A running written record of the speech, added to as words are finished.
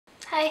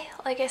Hi,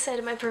 like I said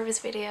in my previous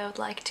video, I would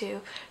like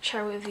to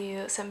share with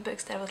you some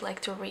books that I would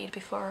like to read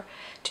before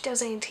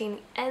 2018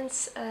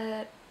 ends.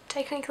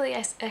 Technically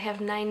I have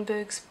 9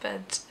 books,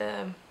 but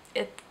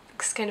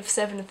it's kind of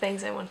 7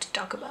 things I want to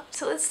talk about.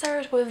 So let's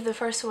start with the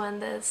first one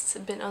that's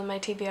been on my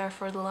TBR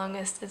for the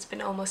longest. It's been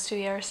almost 2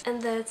 years,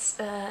 and that's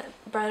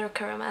Brother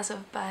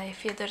Karamazov by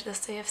Fyodor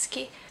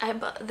Dostoyevsky. I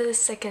bought this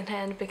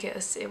secondhand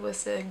because it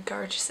was a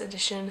gorgeous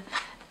edition,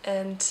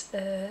 and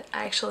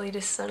actually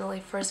this is only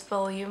first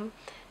volume.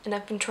 And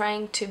I've been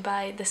trying to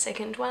buy the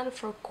second one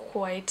for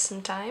quite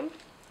some time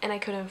and I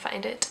couldn't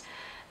find it.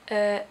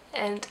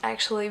 And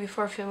actually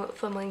before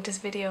filming this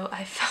video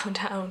I found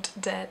out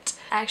that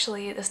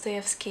actually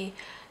Dostoyevsky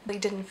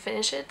didn't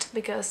finish it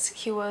because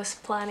he was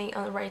planning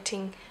on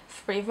writing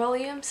 3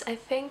 volumes, I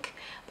think,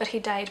 but he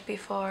died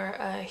before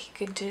he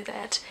could do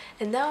that.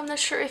 And now I'm not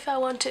sure if I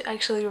want to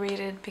actually read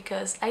it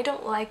because I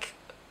don't like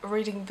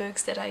reading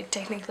books that I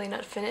technically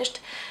not finished.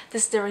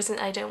 This is the reason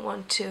I don't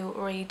want to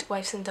read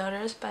Wives and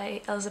Daughters by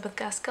Elizabeth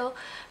Gaskell,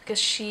 because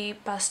she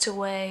passed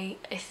away,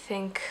 I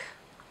think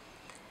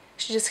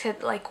she just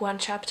had like 1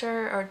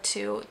 chapter or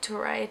 2 to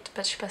write,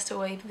 but she passed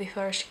away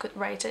before she could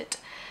write it.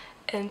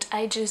 And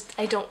I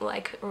don't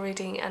like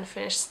reading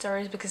unfinished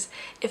stories, because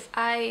if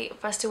I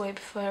passed away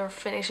before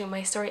finishing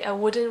my story I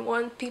wouldn't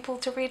want people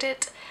to read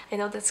it. I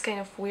know that's kind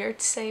of weird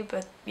to say,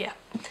 but yeah.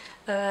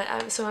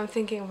 So I'm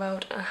thinking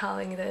about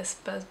unhauling this,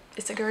 but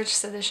it's a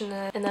gorgeous edition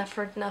and I've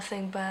heard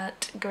nothing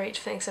but great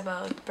things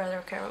about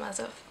Brother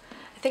Karamazov.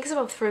 I think it's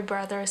about 3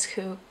 brothers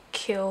who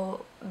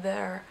kill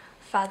their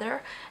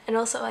father, and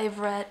also I've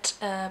read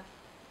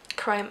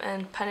Crime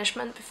and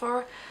Punishment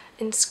before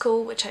in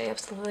school, which I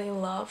absolutely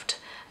loved.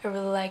 I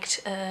really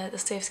liked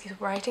Dostoyevsky's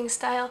writing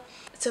style.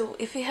 So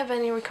if you have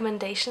any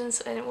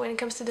recommendations when it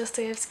comes to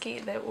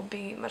Dostoyevsky, that would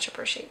be much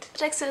appreciated.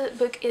 The next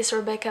book is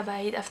Rebecca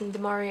by Daphne the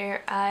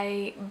Maurier.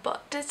 I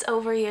bought this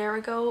over a year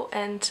ago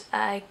and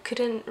I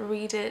couldn't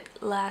read it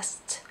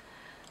last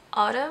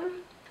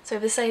autumn, so I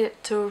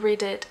decided to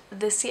read it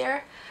this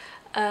year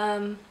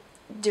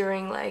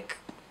during like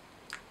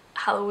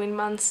Halloween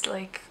months,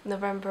 like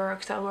November,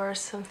 October,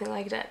 something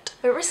like that.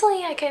 But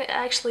recently I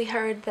actually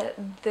heard that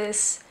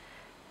this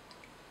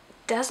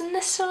doesn't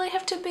necessarily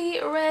have to be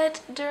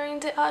read during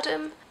the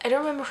autumn. I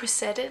don't remember who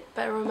said it,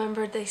 but I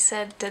remember they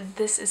said that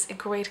this is a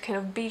great kind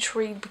of beach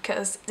read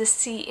because the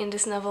sea in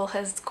this novel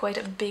has quite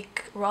a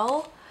big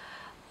role.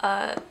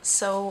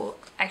 So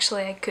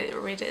actually I could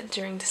read it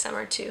during the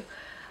summer too.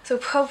 So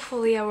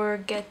hopefully I will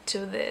get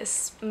to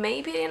this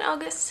maybe in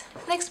August.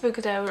 Next book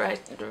that I would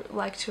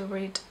like to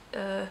read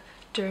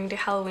during the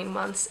Halloween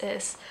months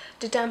is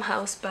The Damn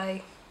House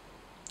by,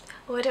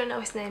 oh, I don't know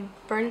his name,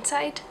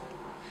 Burnside?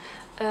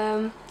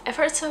 I've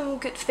heard some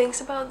good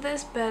things about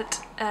this,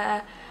 but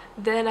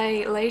then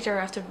later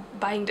after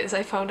buying this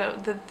I found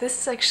out that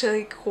this is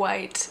actually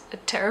quite a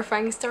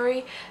terrifying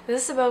story.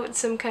 This is about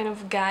some kind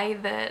of guy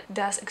that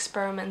does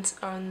experiments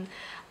on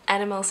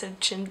animals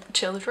and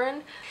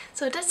children.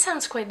 So that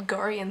sounds quite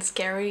gory and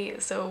scary,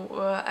 so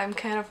I'm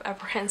kind of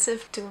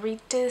apprehensive to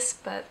read this,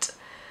 but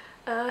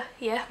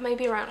yeah,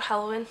 maybe around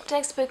Halloween. The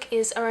next book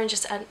is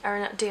Oranges Are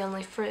Not the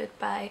Only Fruit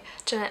by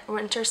Jeanette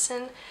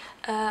Winterson.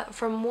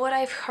 From what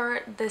I've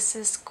heard, this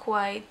is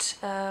quite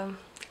a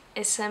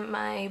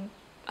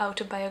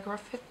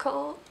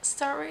semi-autobiographical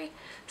story,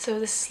 so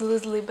this is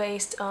loosely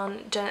based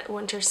on Jeanette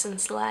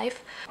Winterson's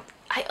life.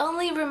 I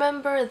only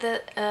remember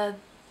that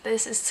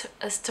this is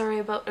a story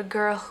about a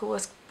girl who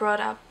was brought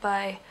up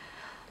by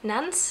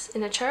nuns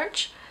in a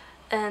church,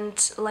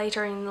 and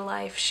later in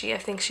life I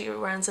think she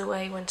runs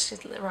away when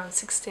she's around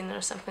 16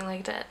 or something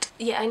like that.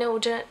 Yeah, I know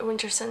Jeanette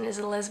Winterson is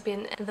a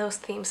lesbian and those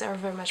themes are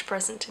very much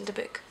present in the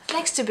book.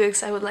 Next 2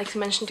 books I would like to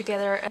mention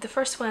together. The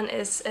first one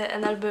is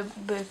another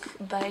book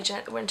by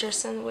Jeanette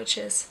Winterson, which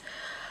is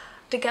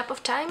The Gap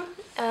of Time.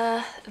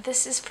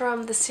 This is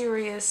from the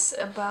series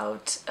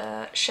about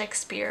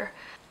Shakespeare.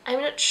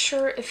 I'm not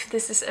sure if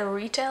this is a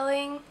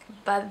retelling,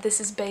 but this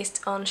is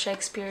based on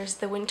Shakespeare's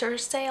The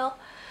Winter's Tale,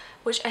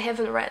 which I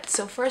haven't read.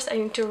 So first I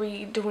need to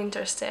read The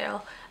Winter's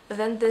Tale,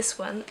 then this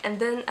one, and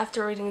then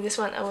after reading this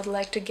one I would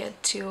like to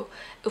get to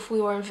If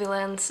We Weren't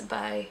Villains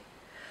by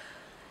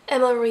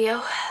Emma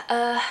Rio.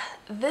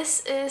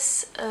 This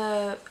is,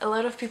 a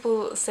lot of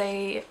people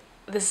say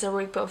this is a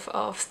ripoff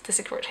of The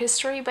Secret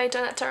History by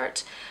Donna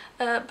Tartt,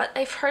 but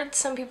I've heard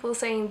some people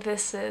saying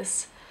this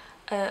is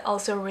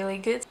also really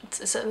good.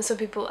 Some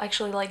people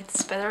actually like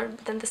this better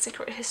than The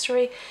Secret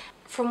History.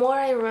 From what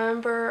I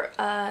remember,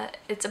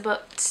 it's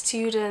about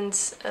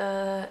students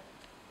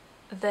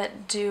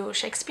that do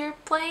Shakespeare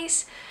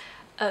plays,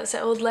 so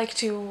I would like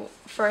to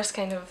first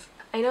kind of,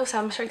 I know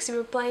some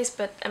Shakespeare plays,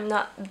 but I'm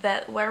not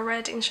that well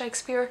read in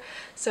Shakespeare,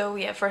 so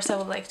yeah, first I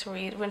would like to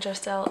read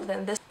Winter's Tale,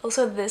 then this.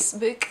 Also this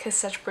book has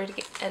such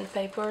pretty end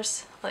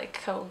papers,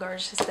 like how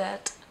gorgeous is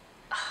that?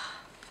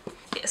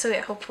 So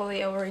yeah,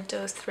 hopefully I will read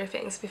those 3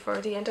 things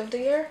before the end of the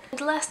year. And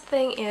the last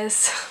thing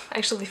is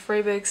actually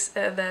 3 books,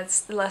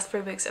 that's the last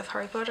 3 books of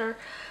Harry Potter.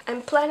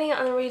 I'm planning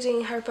on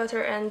reading Harry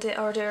Potter and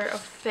the Order of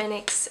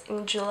Phoenix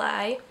in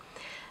July,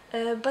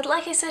 But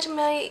like I said in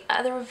my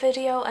other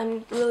video,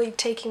 I'm really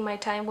taking my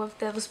time with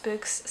those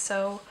books,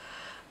 so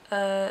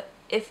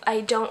if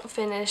I don't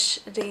finish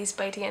these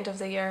by the end of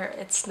the year,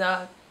 it's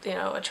not, you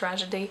know, a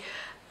tragedy.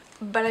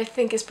 But I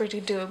think it's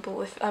pretty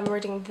doable if I'm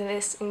reading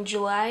this in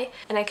July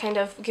and I kind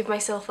of give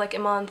myself like a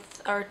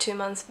month or 2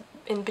 months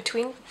in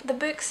between the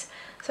books.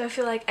 So I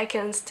feel like I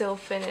can still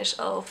finish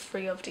all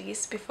 3 of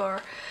these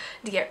before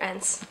the year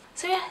ends.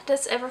 So yeah,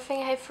 that's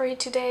everything I have for you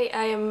today.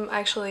 I am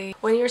actually,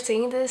 when you're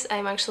seeing this,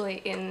 I'm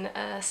actually in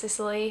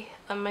Sicily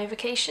on my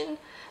vacation.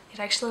 It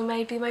actually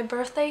might be my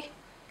birthday.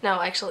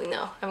 No, actually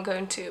no, I'm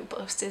going to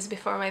post this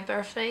before my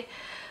birthday.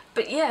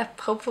 But yeah,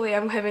 hopefully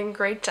I'm having a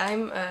great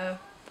time.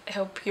 I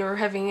hope you're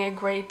having a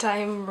great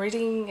time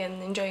reading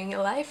and enjoying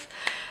your life.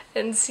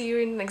 And see you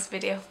in the next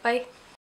video. Bye!